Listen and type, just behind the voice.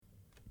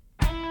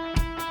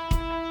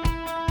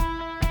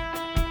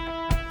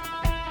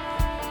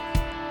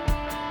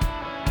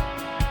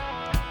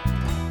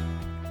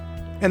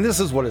And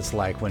this is what it's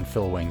like when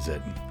Phil wings it.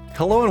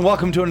 Hello and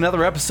welcome to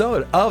another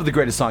episode of the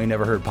Greatest Song You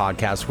Never Heard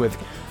podcast with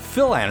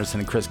Phil Anderson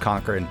and Chris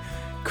Conker. And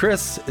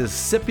Chris is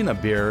sipping a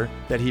beer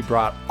that he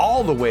brought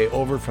all the way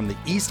over from the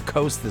East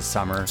Coast this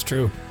summer. It's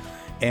true.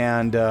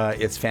 And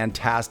it's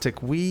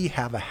fantastic. We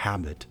have a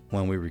habit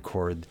when we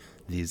record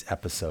these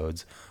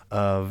episodes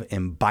of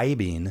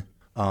imbibing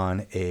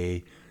on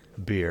a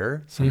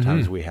beer.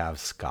 Sometimes we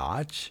have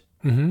scotch.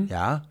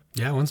 Yeah.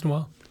 Yeah, once in a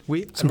while.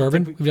 Some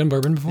bourbon. We've done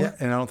bourbon before. Yeah,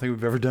 and I don't think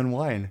we've ever done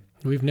wine.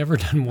 We've never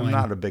done wine. I'm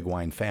not a big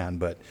wine fan,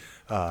 but...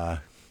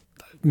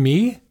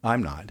 Me?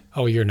 I'm not.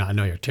 Oh, you're not.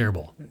 No, you're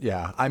terrible.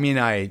 Yeah. I mean,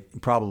 I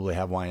probably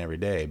have wine every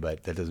day,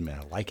 but that doesn't mean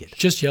I like it.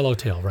 Just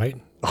Yellowtail,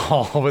 right?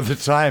 All of the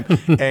time.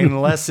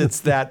 Unless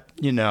it's that,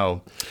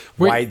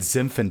 White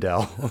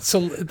Zinfandel.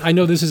 So I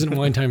know this isn't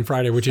Wine Time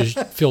Friday, which is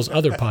Phil's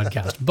other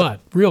podcast,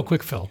 but real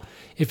quick, Phil,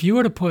 if you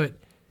were to put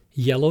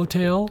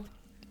Yellowtail...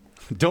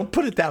 Don't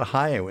put it that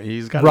high.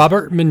 He's got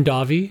Robert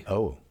Mondavi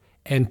Oh.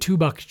 and Two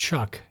Buck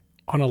Chuck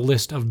on a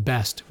list of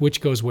best,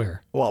 which goes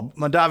where? Well,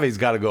 Mondavi's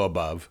got to go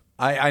above.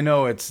 I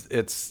know it's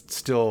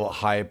still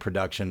high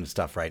production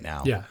stuff right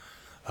now. Yeah.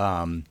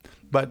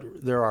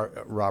 But there are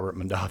Robert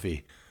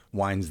Mondavi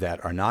wines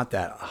that are not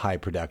that high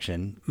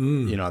production,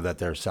 that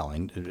they're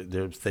selling.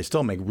 They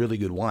still make really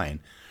good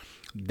wine.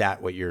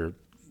 That what you're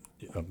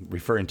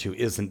referring to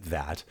isn't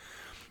that.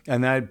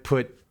 And I'd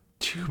put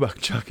Two Buck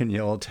Chuck and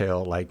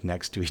Yellowtail like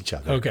next to each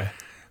other. Okay.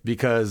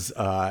 Because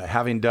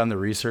having done the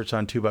research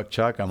on Two Buck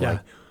Chuck, I'm like,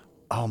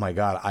 oh my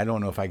God, I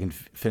don't know if I can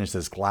finish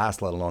this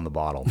glass, let alone the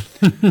bottle,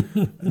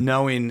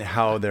 knowing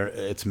how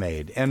it's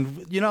made.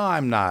 And,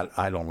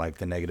 I don't like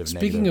the negative.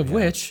 Speaking of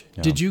which,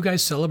 did you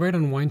guys celebrate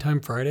on Wine Time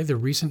Friday the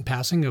recent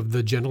passing of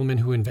the gentleman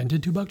who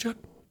invented Two Buck Chuck?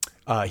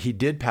 He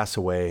did pass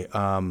away.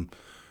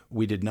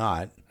 We did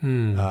not.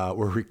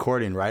 We're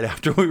recording right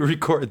after we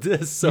record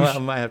this, so I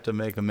might have to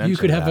make a mention. You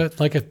could have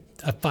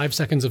a 5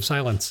 seconds of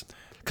silence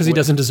because he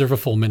doesn't deserve a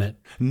full minute.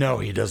 No,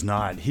 he does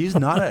not. He was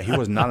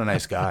not a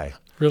nice guy.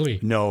 Really?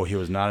 No, he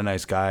was not a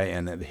nice guy,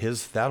 and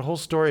that whole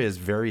story is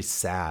very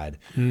sad.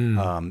 He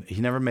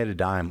never made a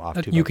dime off Two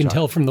Buck Chuck. You can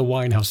tell from the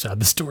wine how sad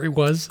the story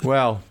was.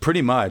 Well,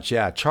 pretty much,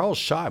 yeah. Charles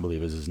Shaw, I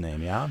believe, is his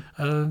name. Yeah.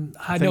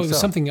 I know it was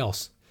something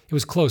else. It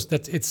was close.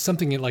 It's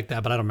something like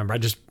that, but I don't remember. I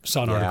just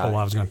saw an article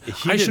while I was going.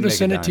 I should have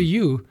sent it to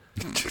you.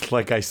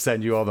 Like I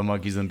sent you all the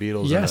Monkeys and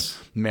Beatles, yes,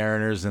 and the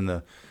Mariners,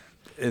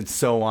 and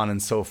so on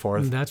and so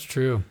forth. That's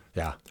true.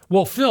 Yeah.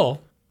 Well,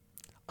 Phil,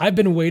 I've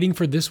been waiting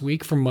for this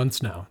week for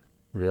months now.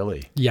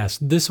 Really? Yes,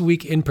 this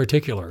week in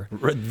particular.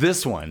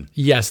 This one?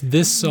 Yes,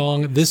 this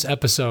song, this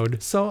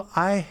episode. So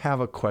I have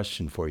a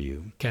question for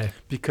you. Okay.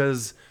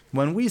 Because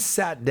when we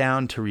sat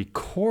down to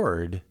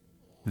record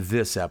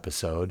this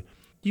episode,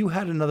 you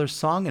had another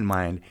song in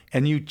mind,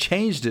 and you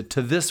changed it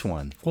to this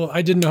one. Well,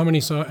 I didn't know how many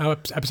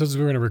episodes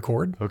we were going to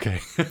record. Okay.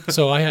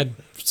 So I had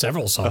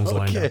several songs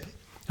lined up,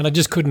 and I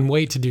just couldn't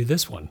wait to do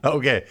this one.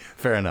 Okay,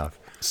 fair enough.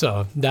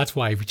 So that's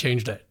why we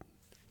changed it.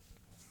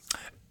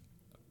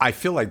 I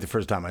feel like the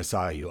first time I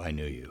saw you, I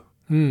knew you.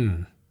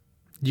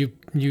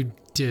 You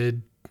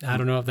did. I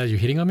don't know if you're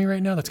hitting on me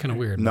right now. That's kind of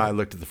weird. No, I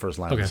looked at the first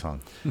line of the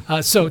song.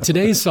 So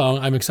today's song,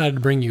 I'm excited to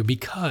bring you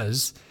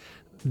because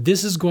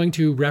this is going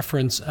to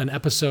reference an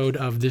episode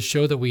of this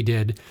show that we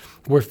did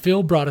where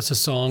Phil brought us a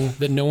song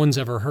that no one's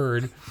ever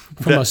heard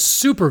from a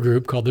super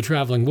group called the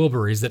Traveling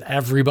Wilburys that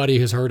everybody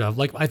has heard of.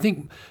 Like, I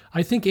think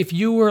if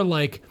you were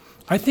like,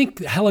 I think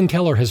Helen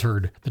Keller has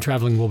heard the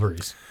Traveling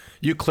Wilburys.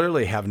 You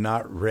clearly have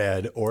not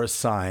read or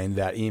signed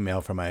that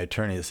email from my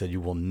attorney that said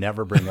you will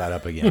never bring that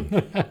up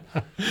again.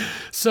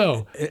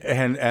 So,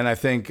 and I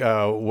think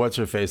what's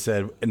her face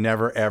said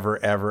never, ever,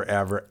 ever,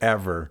 ever,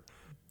 ever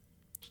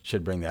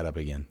should bring that up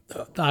again.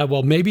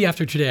 Well, maybe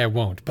after today I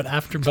won't, but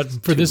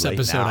for this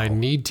episode now. I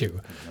need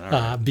to,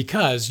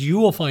 because you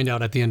will find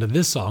out at the end of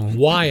this song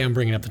why I'm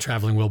bringing up the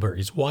Traveling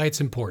Wilburys, why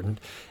it's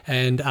important,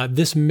 and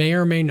this may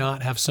or may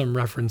not have some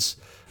reference.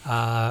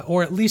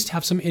 Or at least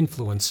have some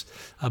influence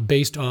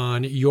based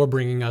on your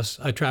bringing us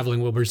a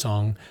Traveling Wilbur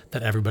song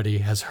that everybody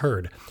has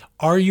heard.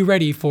 Are you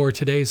ready for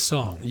today's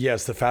song?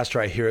 Yes, the faster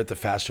I hear it, the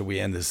faster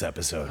we end this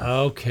episode.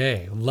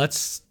 Okay,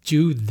 let's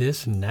do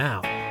this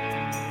now.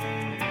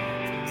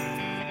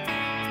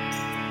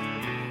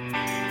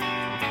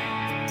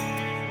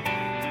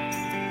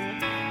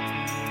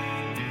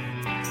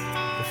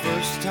 The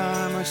first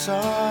time I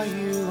saw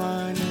you,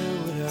 I knew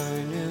what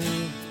I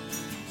knew,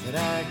 that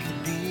I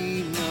could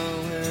be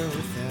nowhere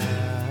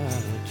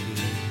without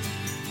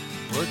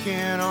you.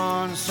 Working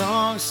on a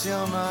song,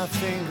 still my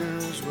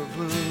fingers were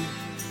blue,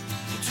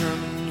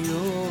 determined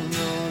you'll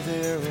know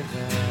they're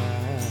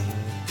about.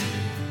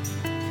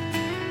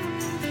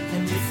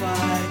 And if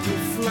I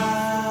could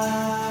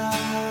fly,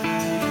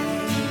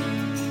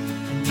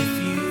 and if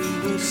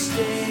you would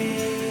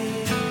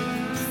stay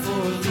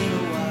for a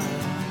little while,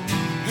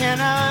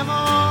 and I'm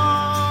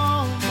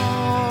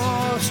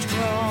almost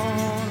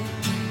grown,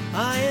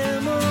 I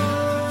am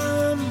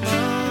on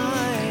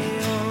my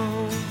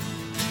own.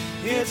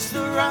 It's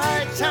the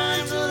right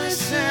time to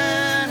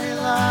listen, a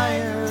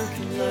liar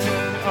can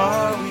learn.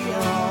 Are we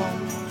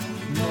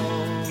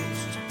almost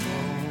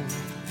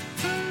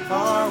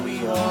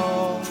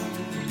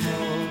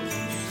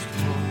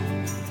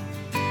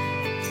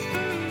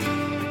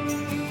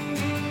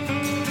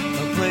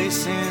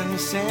face in the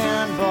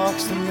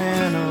sandbox, the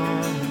man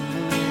on the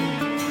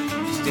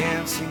moon is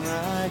dancing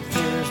like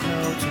there's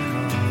no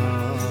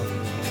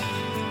tomorrow.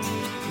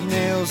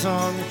 Nails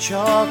on the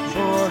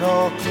chalkboard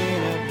all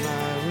clean up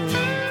my room.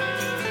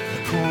 A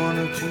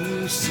corner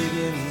to sit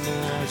in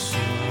my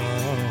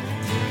sorrow.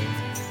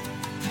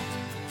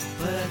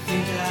 But I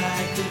think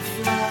I could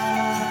fly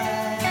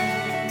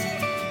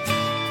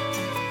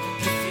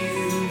if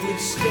you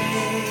would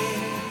stay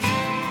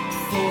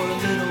for a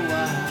little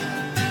while.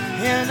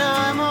 And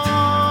I'm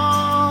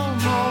almost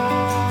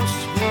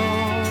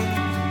grown.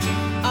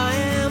 I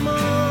am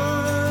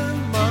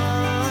on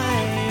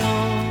my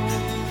own.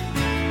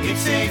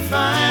 It's a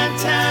fine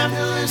time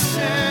to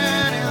listen,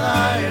 a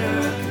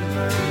liar can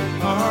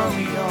learn. Are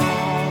we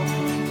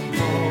almost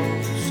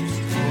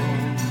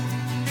home?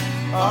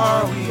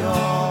 Are we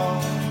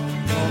almost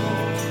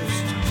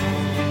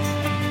home?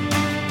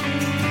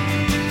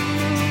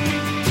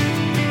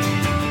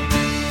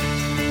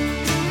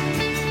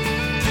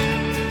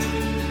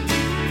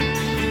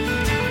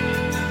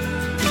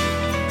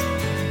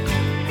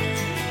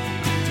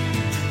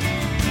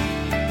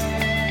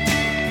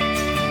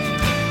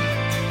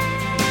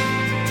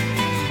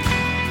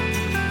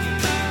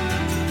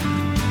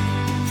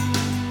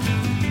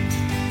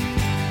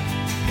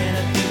 And I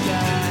think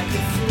I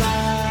could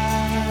fly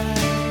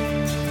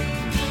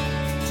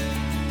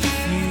if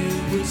you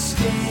would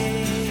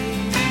stay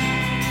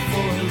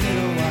for a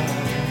little while.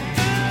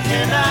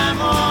 And I'm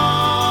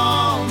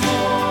almost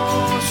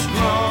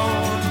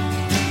grown.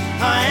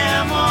 I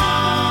am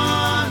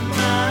on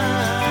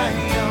my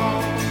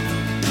own.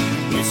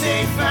 It's a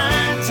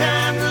fine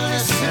time to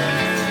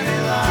listen, a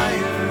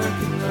liar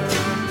can learn.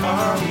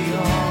 Are we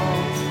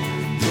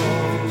almost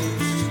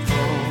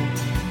home?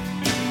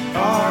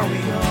 Are we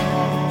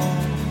almost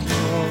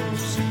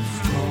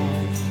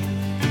home?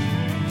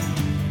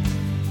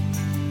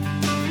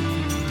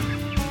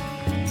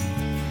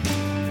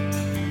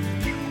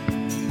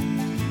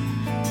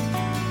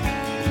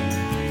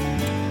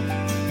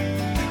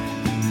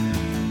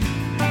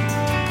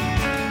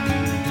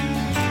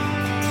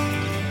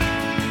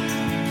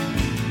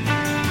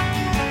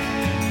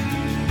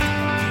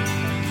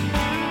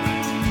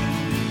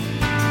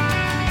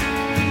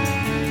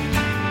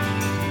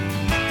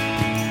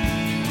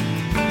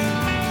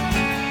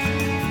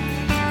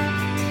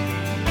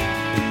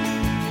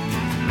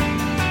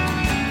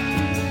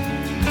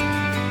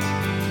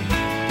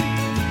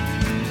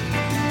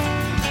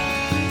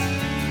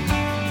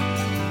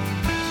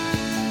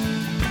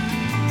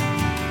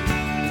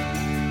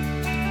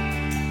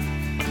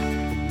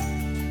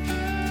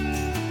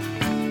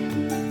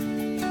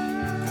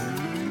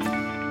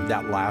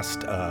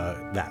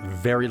 That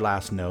very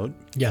last note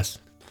Yes.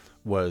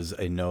 was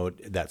a note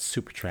that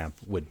Supertramp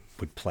would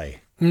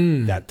play.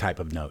 That type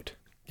of note.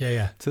 Yeah,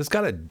 yeah. So it's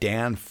got a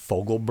Dan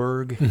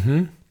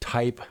Fogelberg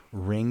type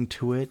ring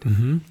to it,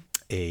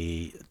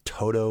 a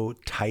Toto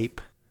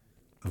type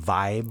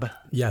vibe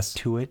Yes.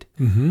 to it,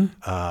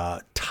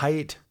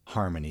 tight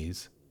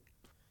harmonies,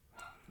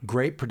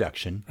 great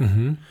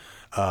production.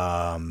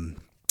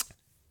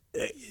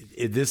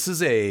 This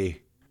is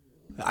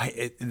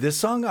this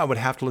song I would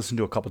have to listen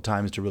to a couple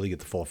times to really get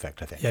the full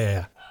effect, I think. Yeah, yeah,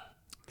 yeah.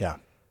 Yeah.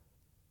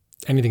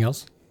 Anything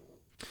else?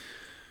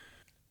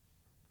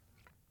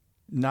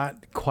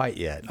 Not quite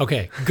yet.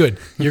 Okay, good.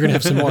 You're going to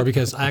have some more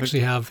because I actually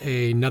have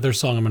another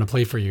song I'm going to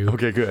play for you.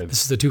 Okay, good.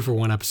 This is the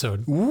 2-for-1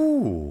 episode.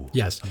 Ooh.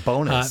 Yes.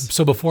 Bonus.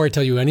 So before I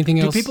tell you anything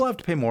Do else, people have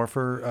to pay more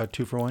for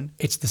 2-for-1?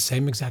 it's the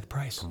same exact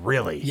price.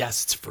 Really?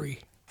 Yes, it's free.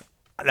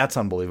 That's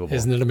unbelievable.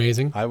 Isn't it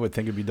amazing? I would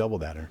think it'd be double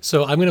that.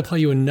 So I'm going to play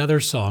you another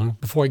song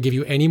before I give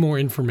you any more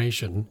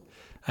information,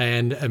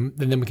 and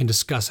then we can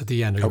discuss at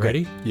the end. Are you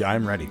ready? Yeah,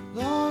 I'm ready.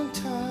 Long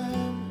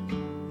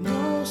time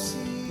no see.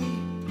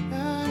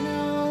 I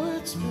know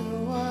it's been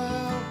a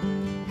while.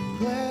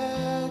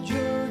 Glad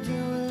you're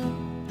doing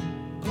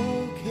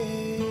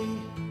okay.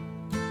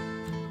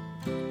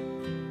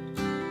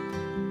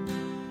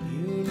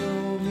 You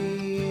know me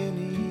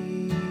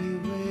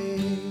anyway.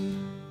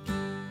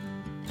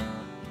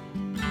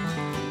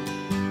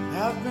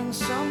 I've been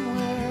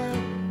somewhere,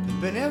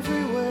 I've been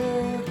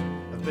everywhere,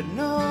 I've been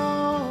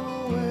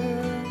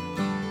nowhere.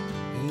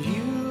 And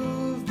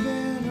you've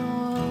been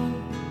on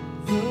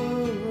the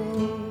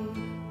road.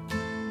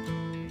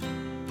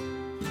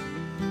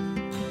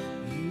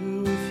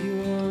 You with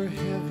your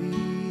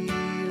heavy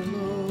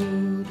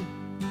load.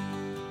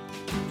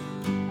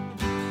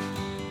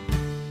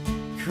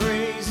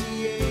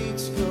 Crazy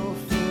eights go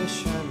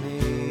fish, I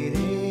made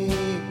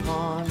a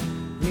pond.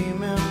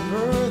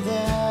 Remember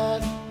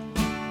that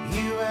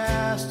you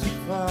asked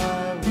if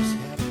I was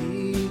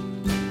happy.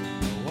 I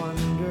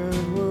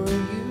wondered, were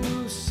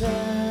you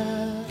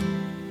sad?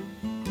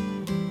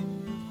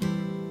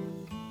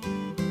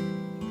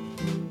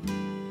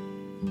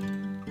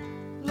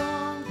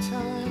 Long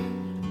time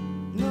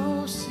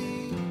no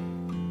see.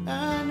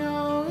 I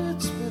know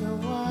it's been a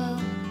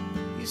while.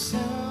 You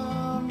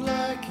sound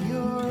like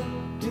you're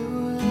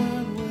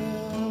doing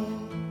well.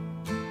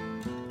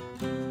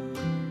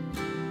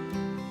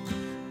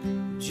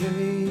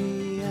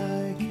 Jimmy,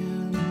 I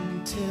can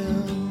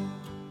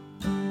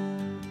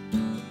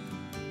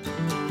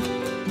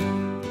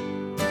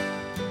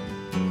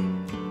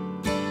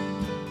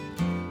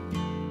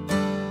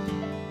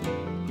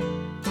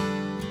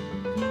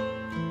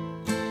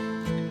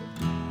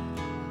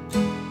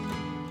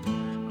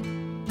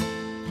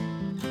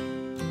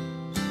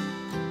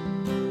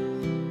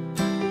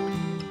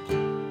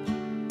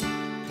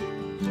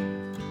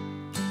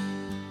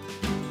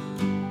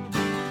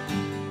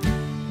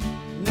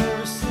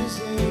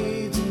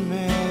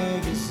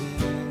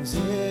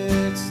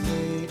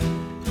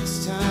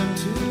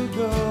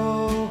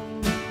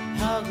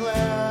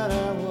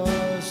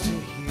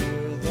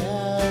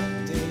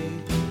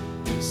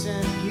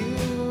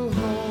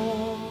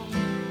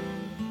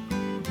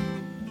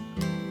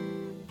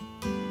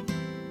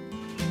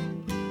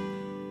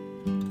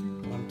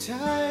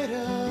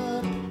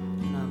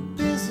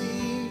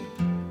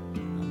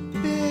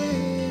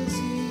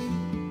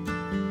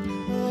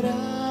but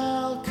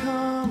I'll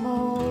come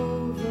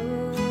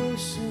over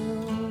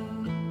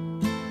soon.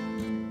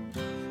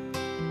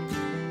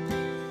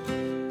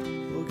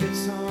 We'll get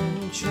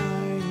some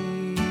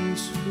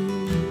Chinese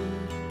food.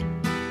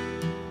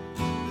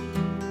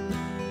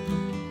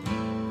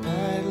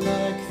 I'd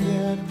like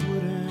that,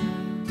 wouldn't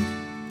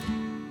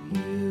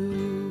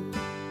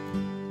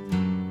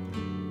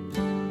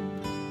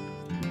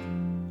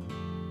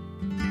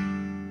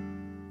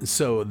you?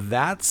 So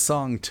that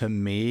song to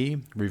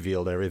me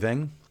revealed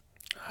everything.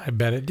 I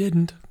bet it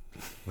didn't.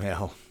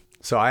 Well,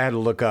 so I had to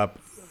look up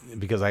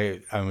because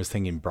I was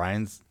thinking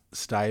Brian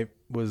Stipe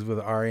was with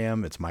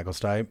REM. It's Michael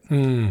Stipe.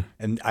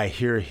 And I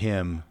hear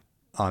him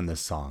on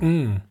this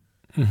song.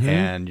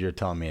 And you're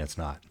telling me it's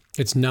not.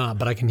 It's not,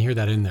 but I can hear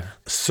that in there.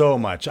 So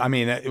much. I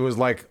mean, it was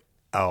like,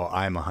 oh,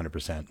 I'm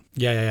 100%.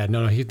 Yeah.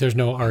 No, there's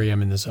no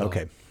REM in this at all.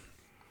 Okay.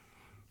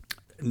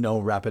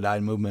 No rapid eye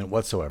movement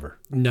whatsoever.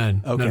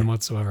 None. Okay. None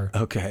whatsoever.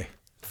 Okay.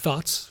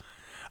 Thoughts?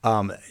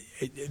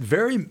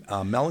 Very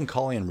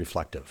melancholy and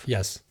reflective.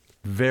 Yes.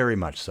 Very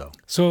much so.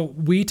 So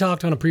we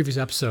talked on a previous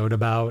episode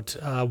about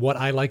what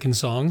I like in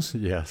songs.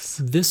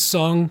 Yes. This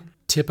song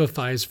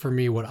typifies for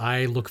me what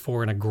I look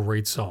for in a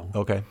great song.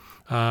 Okay.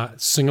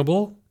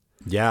 Singable.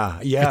 Yeah.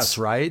 Yes.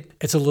 Right.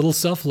 It's a little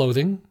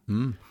self-loathing.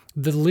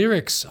 The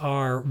lyrics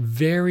are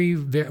very,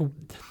 very...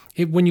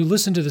 when you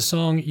listen to the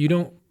song, you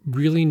don't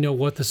really know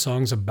what the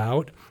song's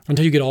about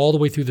until you get all the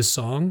way through the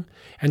song.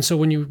 And so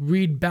when you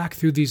read back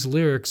through these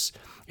lyrics,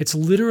 it's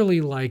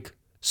literally like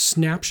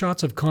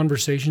snapshots of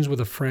conversations with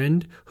a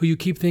friend who you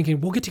keep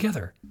thinking, we'll get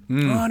together. Oh,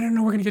 I don't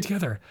know, we're going to get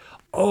together.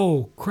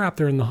 Oh, crap,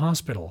 they're in the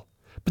hospital.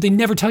 But they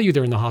never tell you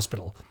they're in the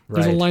hospital.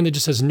 There's a Right. line that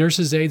just says,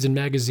 nurses' aides and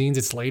magazines,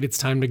 it's late, it's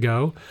time to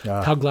go.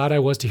 How glad I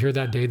was to hear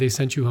that day they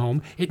sent you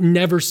home. It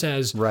never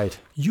says, Right.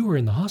 you were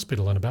in the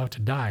hospital and about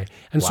to die.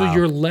 And so Wow.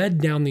 you're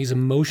led down these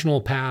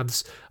emotional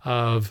paths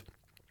of,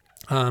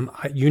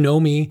 you know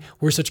me,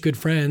 we're such good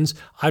friends.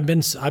 I've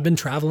been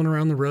traveling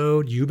around the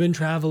road. You've been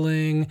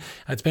traveling.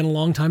 It's been a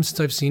long time since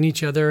I've seen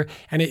each other.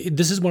 And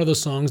this is one of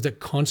those songs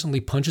that constantly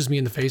punches me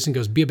in the face and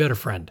goes, be a better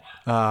friend.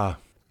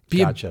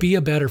 Gotcha. Be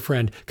a better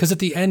friend. Because at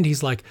the end,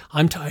 he's like,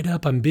 I'm tied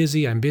up, I'm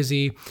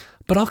busy,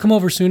 but I'll come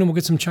over soon and we'll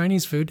get some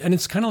Chinese food. And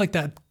it's kind of like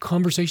that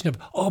conversation of,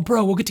 oh,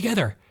 bro, we'll get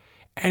together.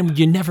 And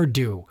you never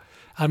do.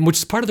 Which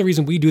is part of the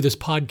reason we do this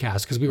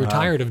podcast, because we were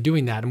tired of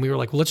doing that. And we were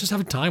like, well, let's just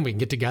have a time we can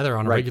get together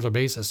on a regular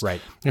basis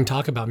and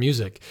talk about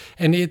music.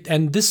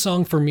 And this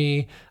song for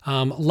me,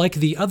 like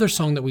the other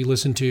song that we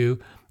listened to,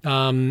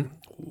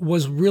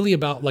 was really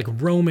about like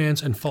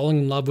romance and falling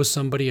in love with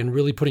somebody and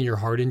really putting your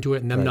heart into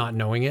it and them not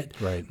knowing it.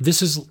 Right.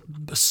 This is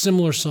a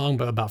similar song,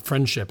 but about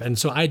friendship. And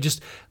so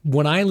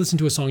when I listen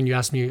to a song, and you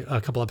asked me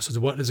a couple episodes,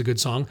 what is a good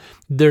song?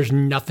 There's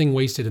nothing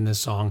wasted in this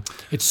song.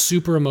 It's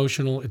super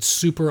emotional. It's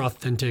super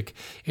authentic.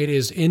 It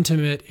is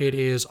intimate. It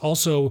is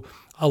also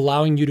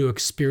allowing you to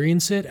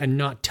experience it and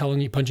not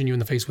punching you in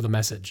the face with a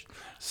message.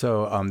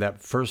 So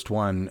that first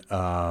one,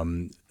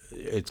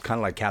 it's kind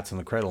of like Cats in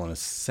the Cradle in a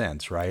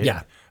sense, right?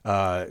 Yeah.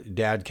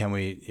 Dad, can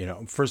we,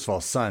 first of all,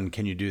 son,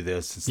 can you do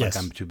this? It's Yes.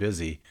 like, I'm too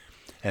busy.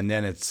 And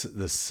then it's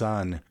the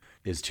son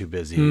is too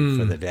busy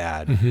for the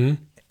dad.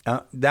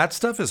 That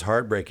stuff is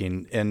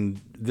heartbreaking.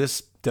 And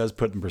this does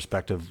put in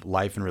perspective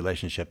life and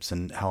relationships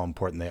and how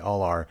important they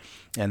all are.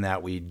 And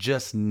that we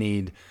just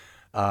need,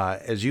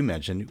 as you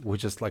mentioned, we're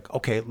just like,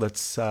 okay,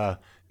 let's have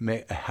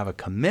a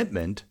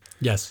commitment.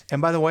 Yes.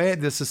 And by the way,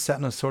 this is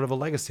setting a sort of a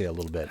legacy a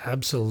little bit.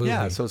 Absolutely.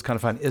 Yeah, so it's kind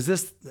of fun. Is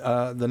this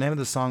the name of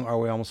the song, Are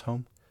We Almost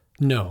Home?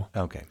 No.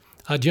 Okay.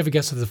 Do you have a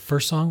guess of the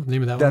first song? The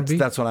name of that one would be?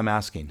 That's what I'm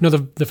asking. No,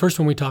 the first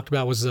one we talked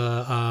about was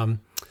Are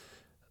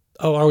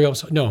We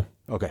Also? No.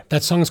 Okay.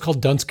 That song is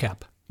called Dunce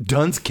Cap.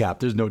 Dunce Cap.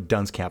 There's no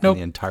dunce cap Nope. in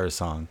the entire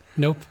song.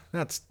 Nope.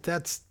 That's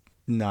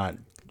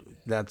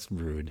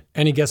rude.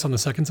 Any guess on the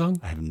second song?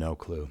 I have no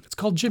clue. It's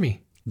called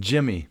Jimmy.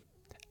 Jimmy.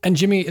 And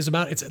Jimmy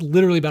it's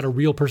literally about a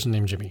real person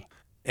named Jimmy.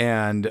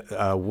 And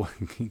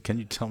can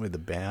you tell me the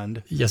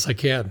band? Yes, I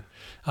can.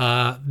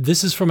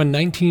 This is from a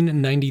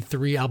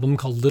 1993 album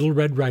called Little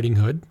Red Riding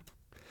Hood.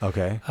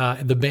 Okay.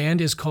 The band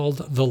is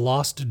called The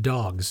Lost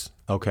Dogs.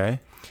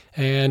 Okay.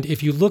 And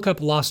if you look up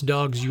Lost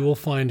Dogs, you will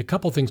find a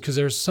couple things, because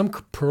there's some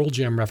Pearl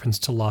Jam reference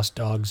to Lost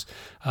Dogs.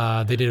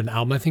 They did an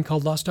album, I think,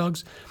 called Lost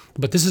Dogs.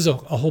 But this is a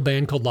whole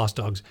band called Lost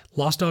Dogs.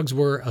 Lost Dogs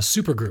were a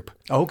supergroup.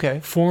 Okay.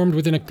 Formed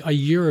within a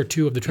year or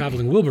two of the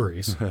Traveling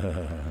Wilburys.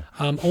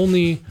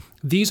 Only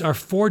these are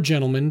four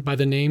gentlemen by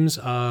the names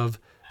of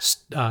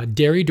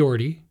Derry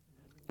Doherty,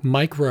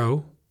 Mike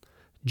Rowe,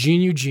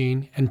 Gene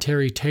Eugene, and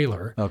Terry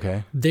Taylor.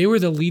 Okay. They were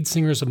the lead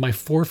singers of my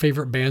four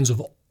favorite bands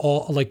of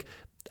all, like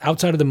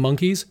outside of the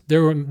Monkees. They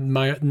were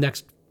my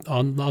next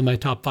on my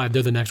top five.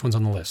 They're the next ones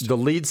on the list. The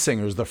lead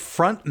singers, the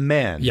front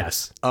men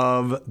Yes.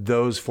 of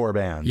those four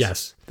bands.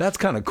 Yes. That's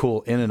kind of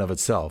cool in and of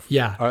itself.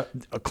 Yeah.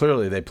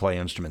 Clearly they play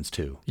instruments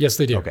too. Yes,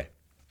 they do. Okay.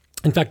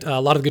 In fact, a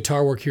lot of the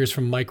guitar work here is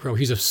from Mike Rowe.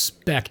 He's a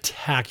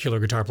spectacular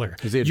guitar player.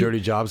 Is he a Dirty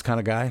Jobs kind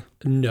of guy?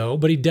 No,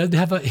 but he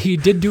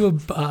did do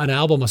an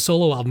album, a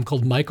solo album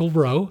called Michael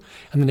Rowe,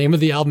 and the name of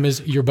the album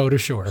is Your Boat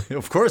Ashore.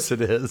 Of course it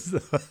is.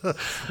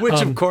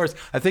 Which, of course,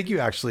 I think you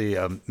actually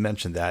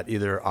mentioned that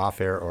either off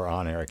air or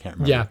on air. I can't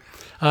remember.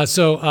 Yeah.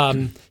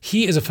 So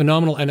he is a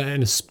phenomenal and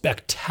a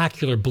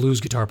spectacular blues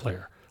guitar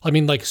player. I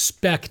mean, like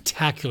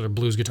spectacular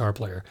blues guitar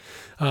player.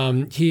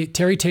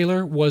 Terry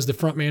Taylor was the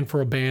frontman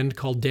for a band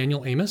called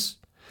Daniel Amos.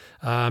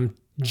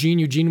 Gene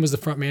Eugene was the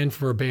frontman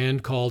for a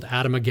band called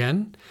Adam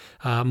Again.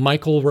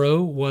 Michael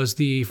Rowe was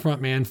the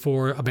frontman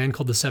for a band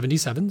called the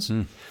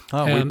 77s.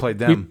 Oh, we played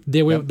them.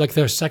 Like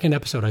their second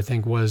episode, I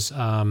think, was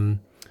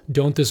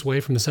Don't This Way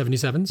from the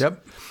 77s.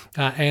 Yep.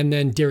 And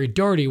then Derry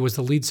Doherty was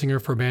the lead singer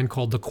for a band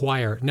called The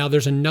Choir. Now,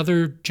 there's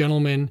another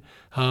gentleman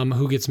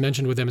who gets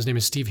mentioned with them. His name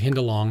is Steve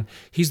Hindalong.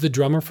 He's the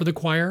drummer for The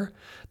Choir.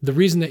 The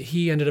reason that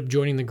he ended up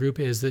joining the group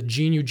is that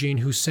Gene Eugene,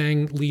 who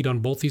sang lead on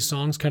both these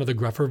songs, kind of the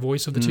gruffer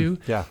voice of the two,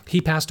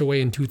 he passed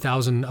away in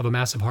 2000 of a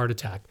massive heart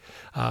attack.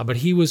 But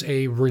he was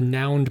a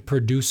renowned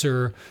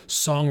producer,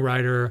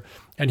 songwriter,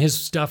 and his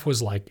stuff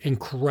was like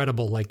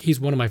incredible. Like he's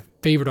one of my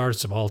favorite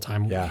artists of all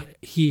time. Yeah.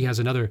 He has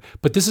another,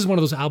 but this is one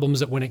of those albums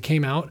that when it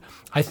came out,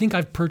 I think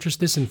I've purchased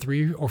this in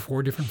 3 or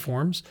 4 different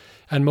forms.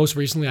 And most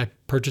recently I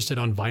purchased it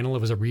on vinyl.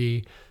 It was a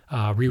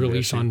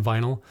re-release on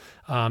vinyl.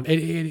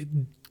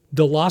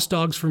 The Lost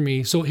Dogs for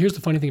me. So here's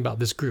the funny thing about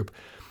this group.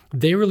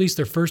 They released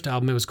their first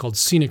album. It was called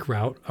Scenic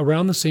Route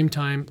around the same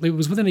time. It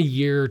was within a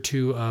year or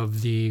two of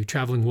the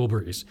Traveling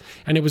Wilburys.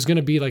 And it was going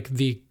to be like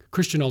the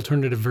Christian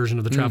alternative version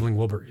of the Traveling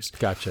Wilburys.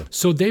 Gotcha.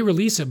 So they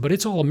release it, but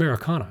it's all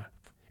Americana.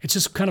 It's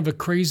just kind of a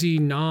crazy,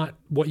 not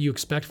what you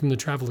expect from the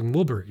Traveling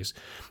Wilburys.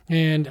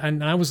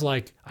 And I was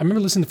like, I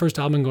remember listening to the first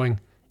album and going,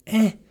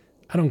 I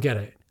don't get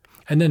it.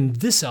 And then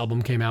this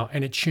album came out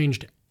and it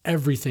changed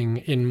everything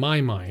in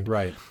my mind.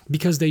 Right.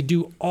 Because they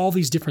do all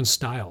these different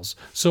styles.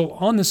 So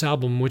on this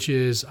album, which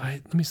is,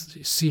 let me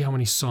see how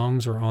many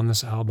songs are on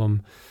this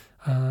album.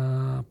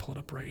 Pull it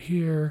up right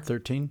here.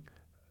 13?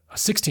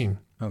 16.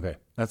 Okay.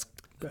 That's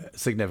a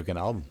significant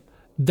album.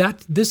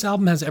 This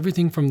album has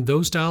everything from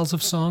those styles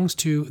of songs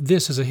to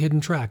this as a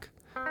hidden track.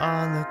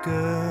 On the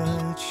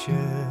good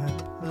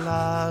ship,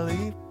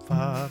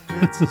 lollipop,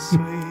 it's a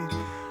sweet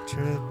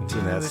trip It's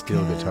in that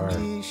steel guitar.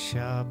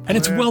 And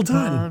it's well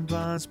done.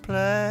 Bonbons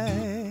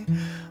play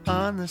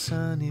on the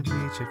sunny beach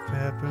at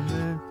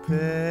Peppermint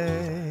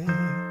Bay.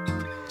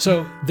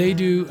 So they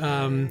do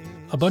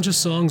a bunch of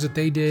songs that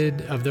they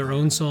did of their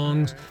own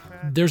songs.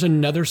 There's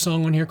another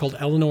song on here called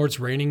Eleanor, It's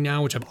Raining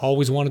Now, which I've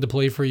always wanted to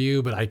play for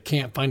you, but I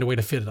can't find a way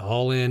to fit it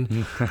all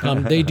in.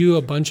 They do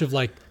a bunch of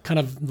kind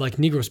of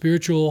Negro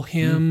spiritual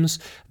hymns.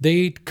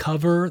 They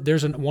cover,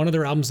 there's one of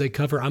their albums they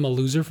cover, I'm a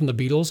Loser from the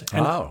Beatles.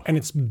 And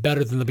it's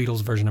better than the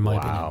Beatles version, in my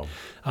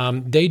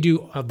opinion. They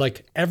do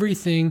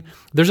everything.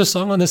 There's a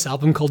song on this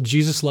album called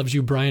Jesus Loves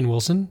You, Brian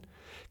Wilson.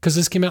 Because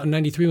this came out in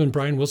 93 when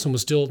Brian Wilson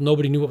was still,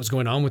 nobody knew what was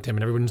going on with him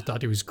and everyone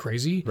thought he was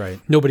crazy. Right.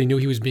 Nobody knew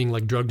he was being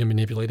drugged and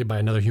manipulated by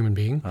another human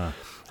being.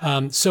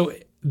 So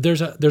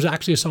there's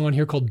actually a song on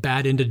here called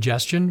Bad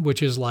Indigestion,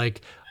 which is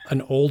like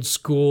an old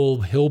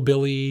school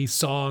hillbilly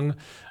song.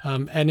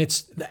 And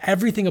it's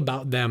everything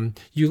about them.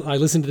 I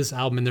listened to this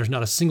album and there's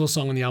not a single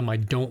song on the album I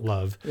don't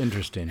love.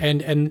 Interesting.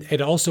 And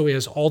it also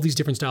has all these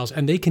different styles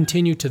and they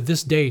continue to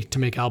this day to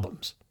make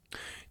albums.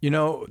 You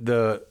know,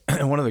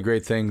 one of the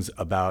great things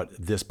about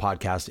this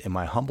podcast, in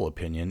my humble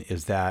opinion,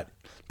 is that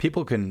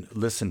people can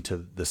listen to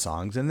the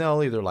songs and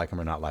they'll either like them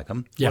or not like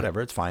them. Yeah.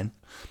 Whatever, it's fine.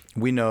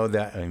 We know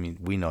that. I mean,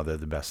 we know they're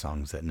the best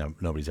songs that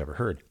nobody's ever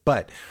heard.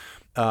 But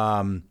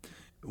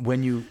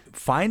when you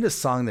find a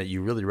song that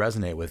you really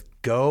resonate with,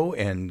 go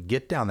and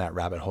get down that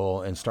rabbit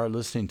hole and start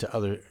listening to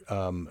other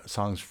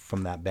songs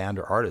from that band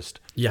or artist.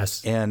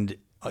 Yes. And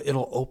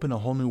it'll open a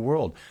whole new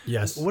world.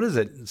 Yes. What is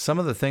it? Some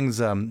of the things,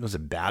 was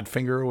it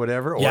Badfinger or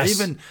whatever? Or yes.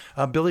 even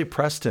Billy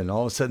Preston.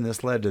 All of a sudden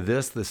this led to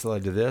this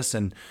led to this.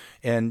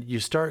 And you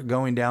start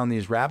going down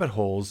these rabbit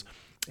holes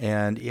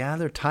and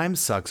their time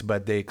sucks,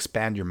 but they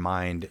expand your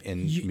mind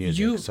in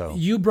music.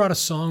 You brought a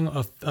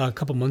song a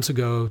couple months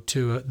ago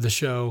to the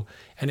show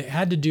and it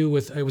had to do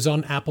with, it was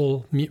on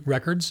Apple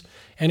Records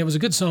and it was a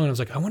good song. And I was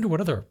like, I wonder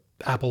what other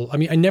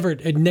it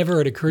never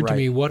had occurred to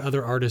me what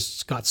other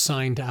artists got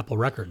signed to Apple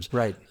Records.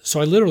 Right. So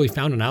I literally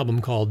found an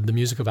album called The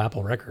Music of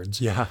Apple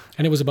Records. Yeah.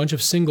 And it was a bunch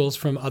of singles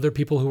from other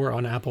people who were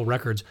on Apple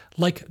Records,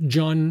 like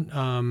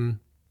John,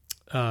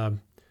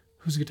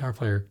 who's the guitar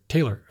player?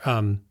 Taylor.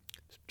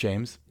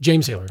 James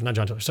Taylor, not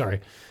John Taylor,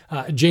 sorry.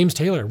 James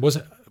Taylor was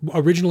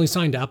originally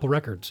signed to Apple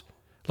Records.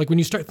 Like when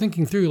you start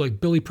thinking through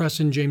Billy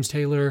Preston, James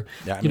Taylor,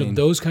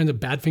 those kinds of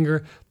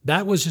Badfinger,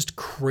 that was just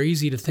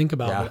crazy to think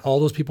about. Yeah. All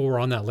those people were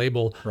on that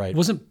label. Right.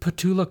 Wasn't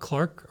Petula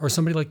Clark or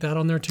somebody like that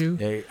on there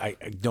too? I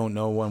don't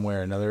know one way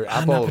or another.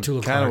 Apple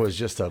kind of was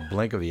just a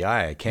blink of the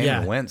eye. It came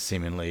and went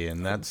seemingly,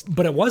 and that's.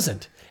 But it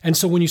wasn't. And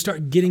so when you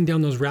start getting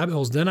down those rabbit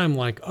holes, then I'm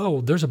like,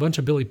 oh, there's a bunch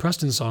of Billy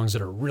Preston songs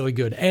that are really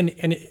good. And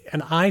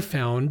I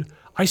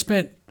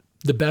spent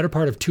the better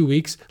part of 2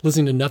 weeks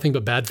listening to nothing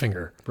but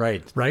Badfinger.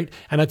 Right. Right.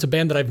 And that's a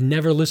band that I've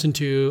never listened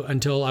to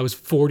until I was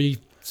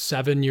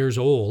 47 years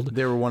old.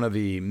 They were one of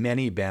the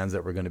many bands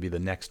that were going to be the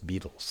next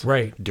Beatles.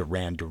 Right.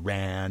 Duran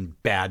Duran,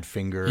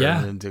 Badfinger. Yeah.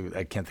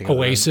 I can't think of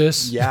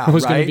Oasis. Yeah.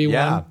 was right? going to be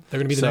yeah. one. They're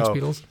going to be the next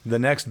Beatles. The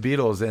next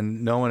Beatles,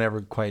 and no one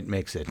ever quite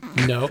makes it.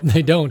 No,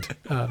 they don't.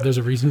 There's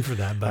a reason for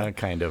that. But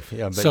Kind of.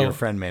 Yeah, but So- your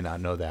friend may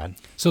not know that.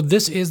 So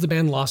this is the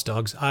band Lost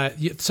Dogs.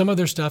 Some of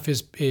their stuff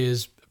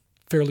is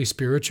fairly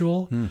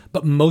spiritual,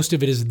 but most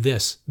of it is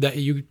this, that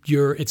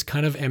it's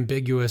kind of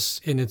ambiguous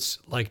in its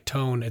like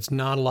tone. It's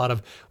not a lot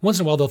of, once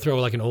in a while they'll throw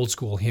like an old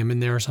school hymn in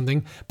there or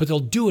something, but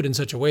they'll do it in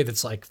such a way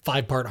that's like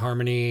 5-part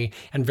harmony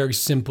and very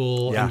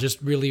simple Yeah. and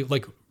just really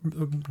like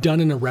done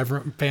in a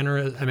reverent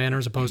manner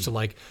as opposed to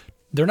like,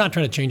 they're not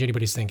trying to change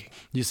anybody's thinking.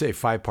 You say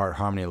 5-part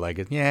harmony like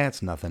it. Yeah,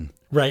 it's nothing.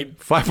 Right.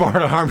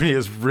 5-part harmony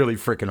is really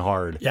freaking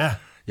hard. Yeah.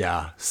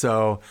 Yeah.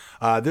 So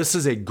this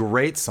is a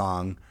great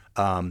song.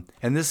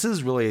 And this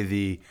is really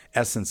the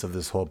essence of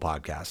this whole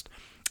podcast,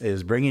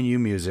 is bringing you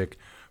music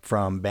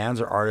from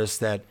bands or artists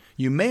that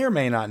you may or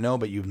may not know,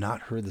 but you've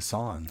not heard the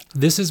song.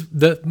 This is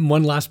the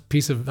one last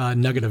piece of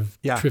nugget of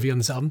Yeah. trivia on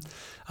this album.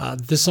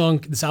 This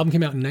album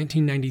came out in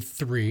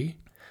 1993.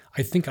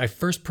 I think I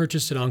first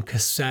purchased it on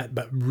cassette,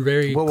 but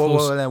very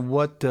close. Then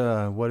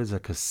what is a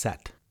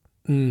cassette?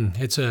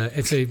 It's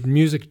a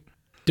music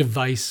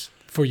device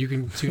for I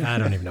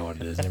don't even know what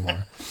it is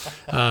anymore.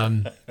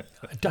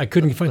 I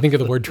couldn't think of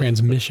the word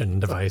transmission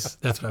device.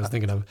 That's what I was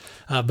thinking of.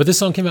 But this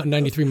song came out in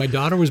 93. My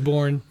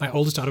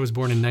oldest daughter was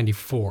born in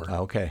 94.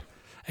 Okay.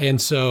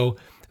 And so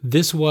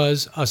this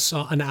was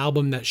an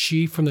album that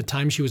she, from the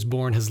time she was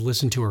born, has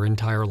listened to her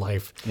entire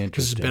life. This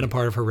has been a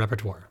part of her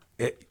repertoire.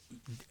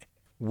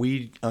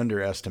 We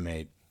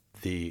underestimate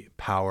the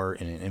power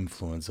and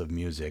influence of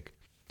music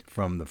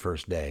from the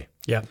first day.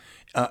 Yeah.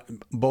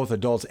 Both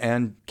adults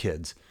and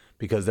kids,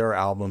 because there are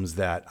albums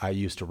that I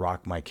used to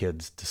rock my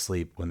kids to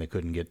sleep when they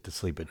couldn't get to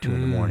sleep at 2 in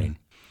the morning.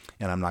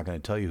 And I'm not going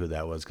to tell you who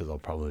that was because I'll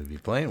probably be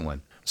playing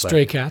one. But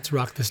Stray Cats,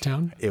 Rock This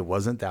Town. it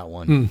wasn't that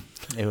one.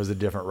 It was a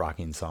different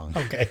rocking song.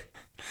 Okay.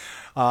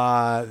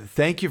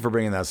 Thank you for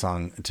bringing that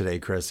song today,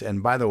 Chris.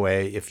 And by the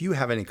way, if you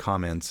have any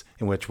comments,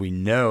 in which we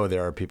know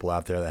there are people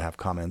out there that have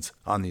comments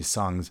on these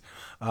songs,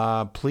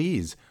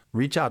 please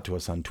reach out to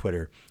us on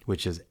Twitter,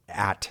 which is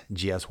at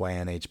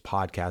GSYNH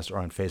Podcast, or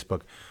on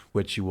Facebook,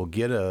 which you will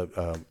get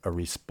a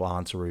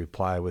response or a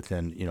reply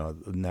within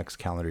the next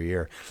calendar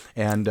year.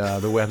 And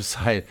the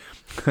website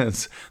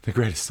is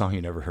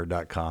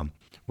thegreatestsongyouneverheard.com,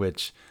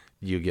 which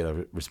you get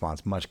a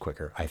response much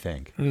quicker, I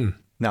think.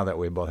 Now that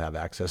we both have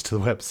access to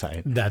the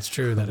website. That's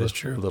true. That is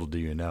true. Little do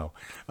you know.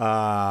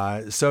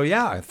 So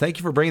yeah, thank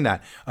you for bringing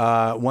that.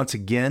 Once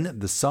again,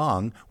 the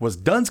song was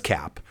Duns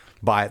Cap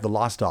by the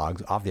Lost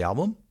Dogs off the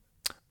album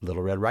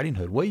Little Red Riding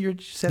Hood. What year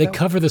did you say They that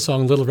cover the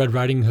song Little Red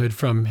Riding Hood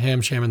from Ham,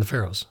 Sham, and the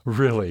Pharaohs. was?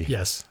 Really?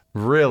 Yes.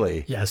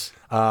 Really? Yes.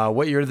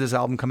 What year did this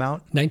album come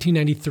out?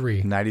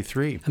 1993.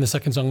 93. And the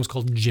second song was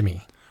called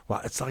Jimmy. Wow,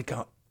 it's like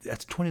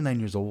that's 29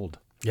 years old.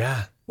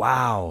 Yeah.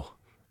 Wow.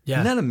 Yeah.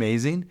 Isn't that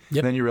amazing? Yep.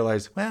 And then you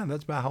realize, well,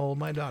 that's about how old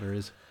my daughter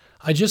is.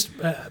 I just,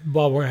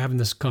 while we're having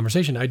this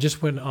conversation, I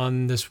just went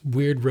on this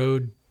weird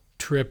road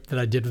trip that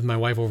I did with my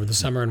wife over the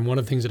summer. And one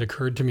of the things that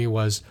occurred to me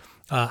was,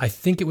 I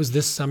think it was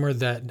this summer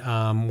that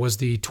was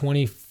the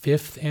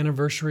 25th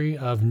anniversary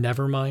of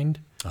Nevermind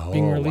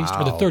being released,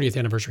 or the wow. 30th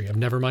anniversary of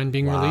Nevermind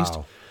being Wow. released.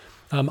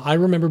 I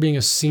remember being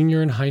a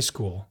senior in high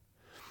school,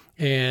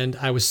 and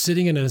I was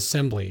sitting in an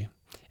assembly,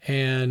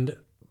 and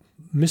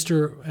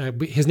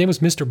his name was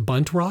Mr.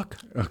 Buntrock,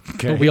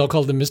 Okay. but we all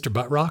called him Mr.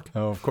 Buttrock.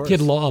 Oh, of course. He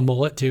had a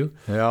mullet too.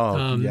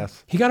 Oh,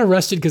 yes. He got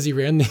arrested because he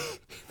ran this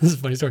is a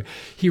funny story.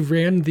 He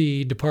ran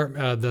the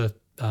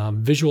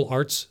visual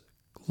arts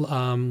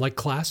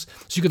class,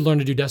 so you could learn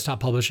to do desktop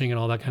publishing and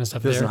all that kind of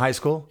stuff. This there. in high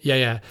school?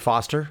 Yeah.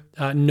 Foster?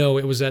 No,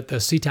 it was at the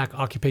SeaTac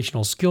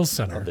Occupational Skills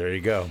Center. There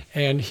you go.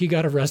 And he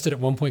got arrested at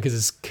one point because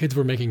his kids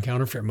were making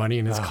counterfeit money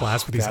in his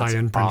class with these that's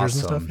high-end printers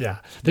and awesome. stuff. Yeah,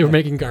 they were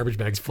making garbage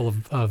bags full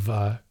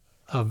of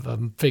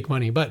fake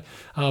money. But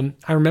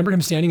I remember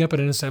him standing up at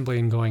an assembly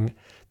and going,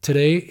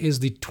 "Today is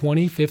the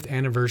 25th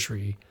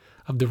anniversary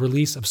of the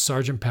release of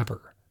Sgt.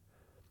 Pepper."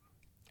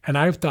 And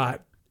I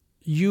thought,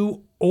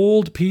 you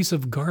old piece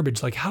of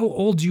garbage. Like, how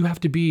old do you have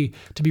to be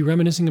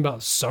reminiscing about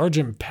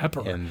Sgt.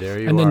 Pepper? And there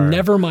you and are. then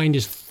Nevermind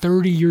is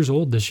 30 years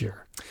old this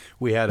year.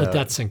 We had Let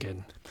that sink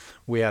in.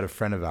 we had a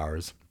friend of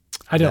ours.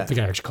 I don't think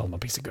I actually called him a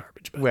piece of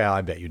garbage. But Well,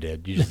 I bet you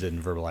did. You just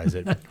didn't verbalize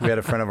it. We had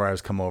a friend of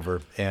ours come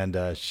over,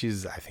 and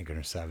she's, I think, in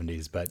her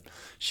 70s, but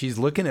she's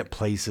looking at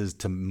places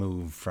to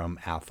move from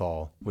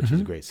Athol, which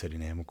is a great city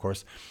name, of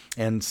course.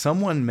 And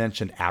someone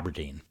mentioned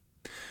Aberdeen.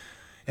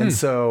 And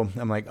so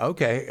I'm like,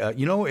 okay,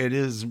 it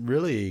is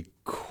really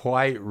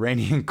quite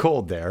rainy and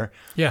cold there.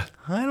 yeah.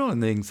 I don't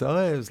think so.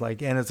 It was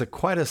like, and it's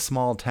quite a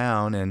small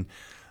town, and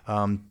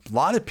a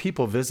lot of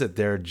people visit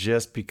there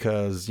just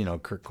because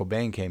Kurt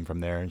Cobain came from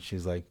there. And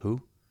she's like,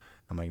 who?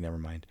 I'm like, never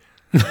mind.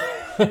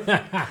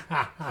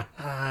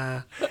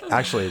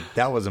 Actually,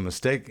 that was a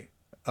mistake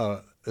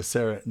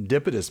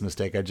serendipitous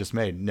mistake I just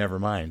made. Never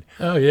mind.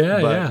 Oh, yeah,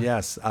 But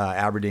yes,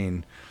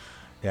 Aberdeen,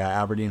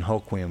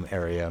 Hoquiam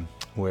area,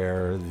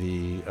 where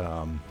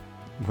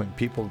when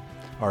people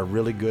are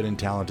really good and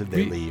talented,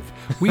 they leave.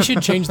 We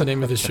should change the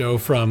name of the show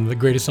from The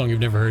Greatest Song You've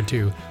Never Heard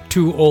to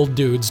Two Old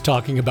Dudes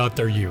Talking About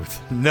Their Youth.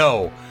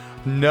 No,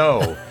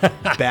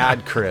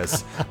 bad,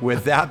 Chris.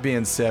 With that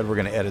being said, we're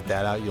going to edit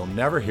that out. You'll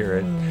never hear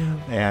it.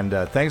 And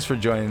thanks for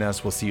joining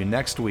us. We'll see you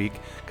next week,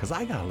 because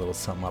I got a little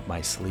something up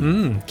my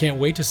sleeve. Can't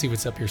wait to see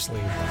what's up your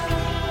sleeve.